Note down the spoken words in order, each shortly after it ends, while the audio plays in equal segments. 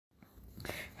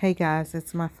Hey guys,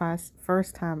 it's my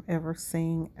first time ever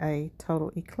seeing a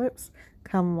total eclipse.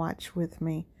 Come watch with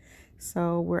me.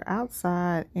 So we're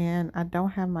outside and I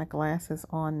don't have my glasses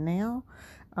on now.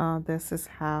 This is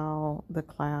how the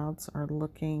clouds are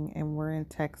looking, and we're in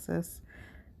Texas.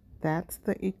 That's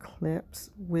the eclipse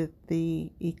with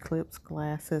the eclipse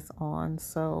glasses on.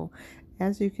 So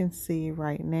as you can see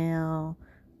right now,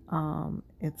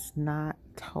 it's not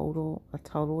a total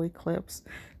eclipse.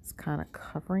 It's kind of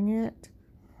covering it.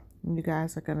 You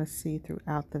guys are going to see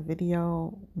throughout the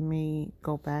video me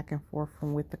go back and forth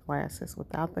from with the glasses.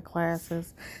 Without the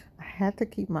glasses, I had to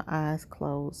keep my eyes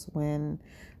closed when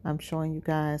I'm showing you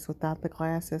guys without the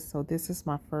glasses. So this is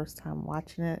my first time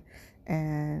watching it,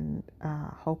 and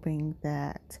hoping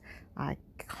that I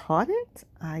caught it.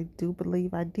 I do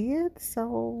believe I did.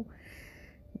 So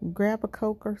grab a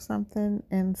Coke or something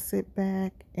and sit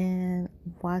back and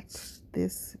watch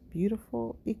this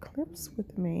beautiful eclipse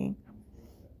with me.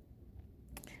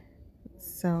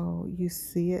 So you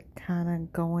see it kind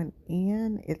of going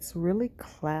in. It's really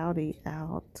cloudy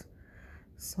out,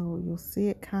 so you'll see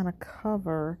it kind of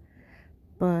cover,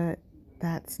 but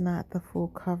that's not the full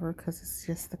cover because it's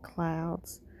just the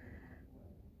clouds.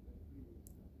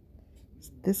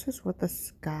 This is what the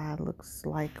sky looks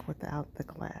like without the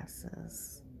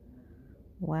glasses.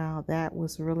 Wow, that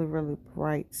was really, really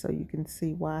bright, so you can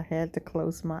see why I had to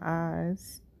close my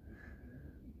eyes.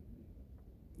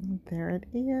 There it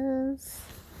is.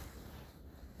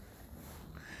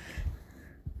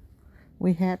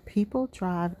 We had people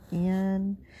drive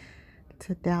in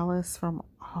to Dallas from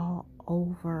all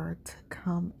over to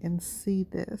come and see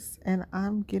this, and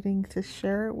I'm getting to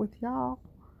share it with y'all.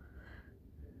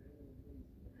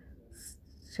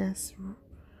 Just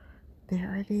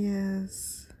there it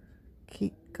is.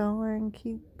 Keep going,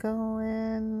 keep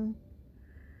going.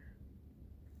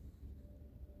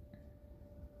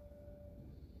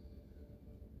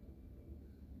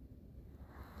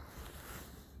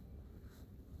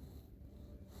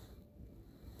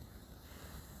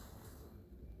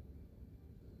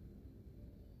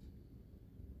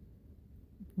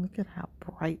 Look at how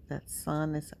bright that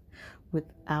sun is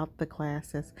without the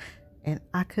glasses. And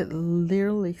I could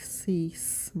literally see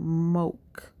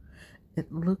smoke.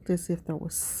 It looked as if there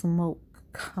was smoke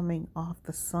coming off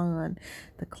the sun.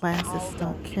 The glasses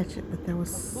don't catch it, but there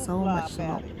was so much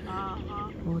smoke.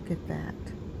 Look at that.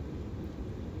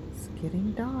 It's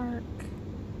getting dark.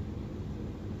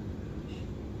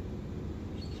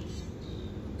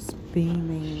 It's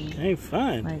beaming. Ain't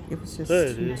fun. Like it was just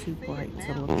too bright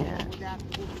to look at.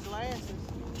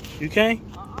 You can't?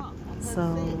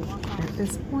 So at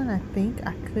this point, I think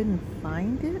I couldn't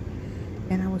find it,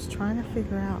 and I was trying to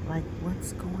figure out like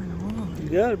what's going on. You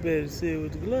gotta be able to see it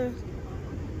with the glass.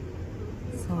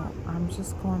 So I'm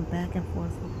just going back and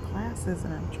forth with glasses,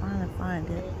 and I'm trying to find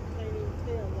it.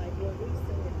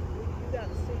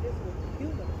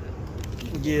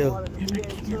 Yeah. And I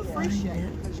can't find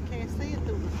it.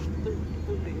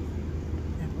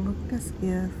 It looked as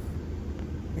if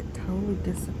it totally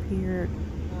disappeared.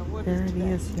 There it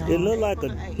is, y'all. It looked like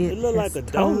a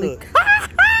totally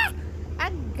donut.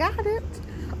 I got it.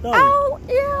 No.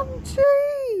 OMG.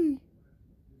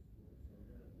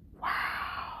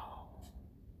 Wow.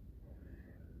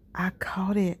 I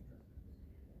caught it.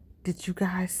 Did you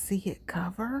guys see it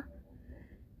cover?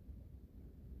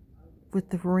 With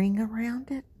the ring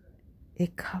around it?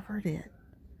 It covered it.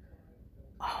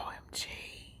 OMG.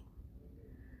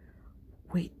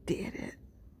 We did it.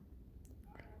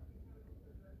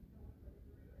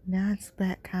 Now it's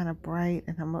back kind of bright,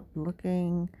 and I'm up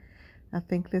looking. I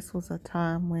think this was a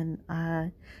time when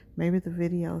maybe the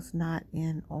video's not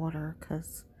in order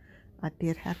because I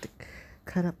did have to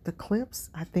cut up the clips.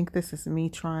 I think this is me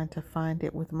trying to find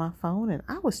it with my phone, and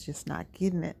I was just not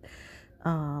getting it.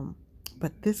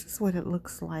 But this is what it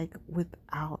looks like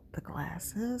without the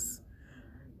glasses,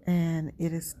 and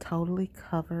it is totally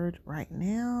covered right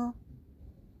now.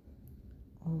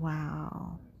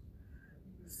 Wow.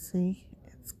 See?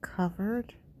 It's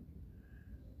covered.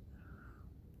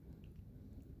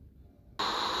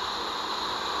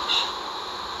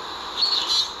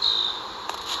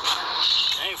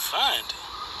 Can't find it.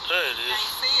 There it is. Can't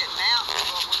see it now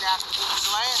without the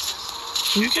glasses.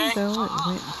 Even though it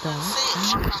went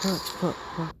dark. Look.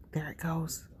 There it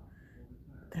goes.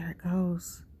 There it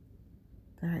goes.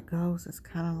 There it goes. It's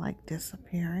kind of like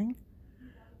disappearing.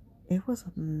 It was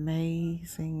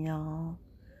amazing, y'all.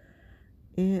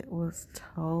 It was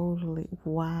totally,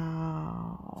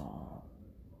 wow.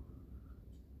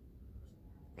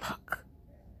 Look,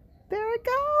 there it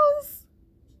goes.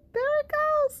 There it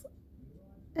goes.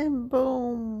 And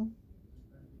boom.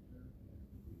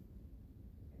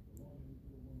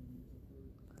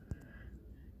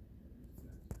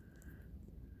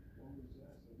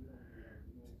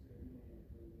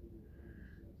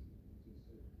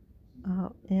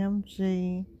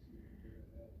 OMG.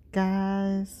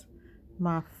 Guys,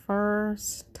 my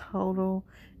first total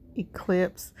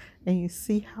eclipse, and you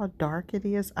see how dark it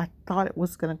is. I thought it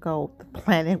was gonna go, the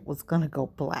planet was gonna go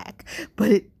black,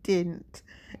 but it didn't.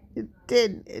 It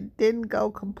didn't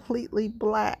go completely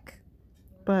black,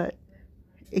 but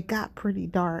it got pretty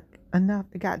dark enough.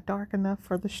 It got dark enough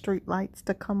for the street lights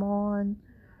to come on.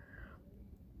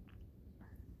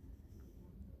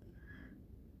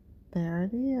 There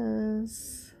it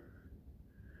is.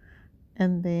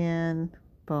 And then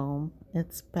boom,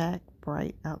 it's back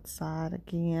bright outside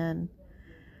again.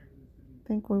 I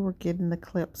think we were getting the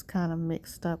clips kind of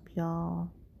mixed up,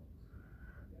 y'all.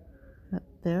 But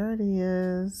there it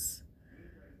is.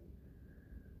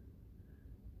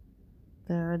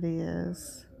 There it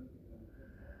is.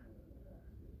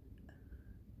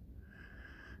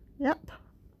 Yep,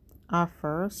 our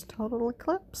first total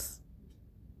eclipse.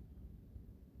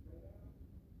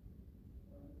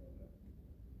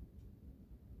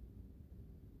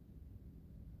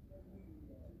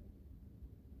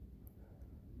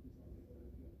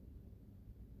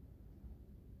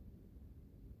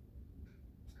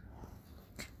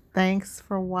 Thanks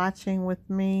for watching with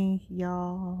me,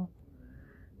 y'all,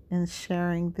 and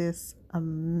sharing this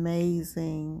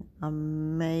amazing,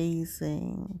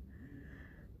 amazing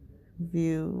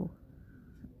view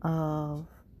of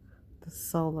the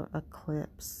solar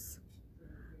eclipse.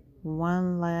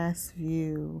 One last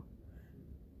view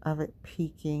of it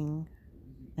peaking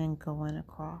and going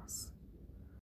across.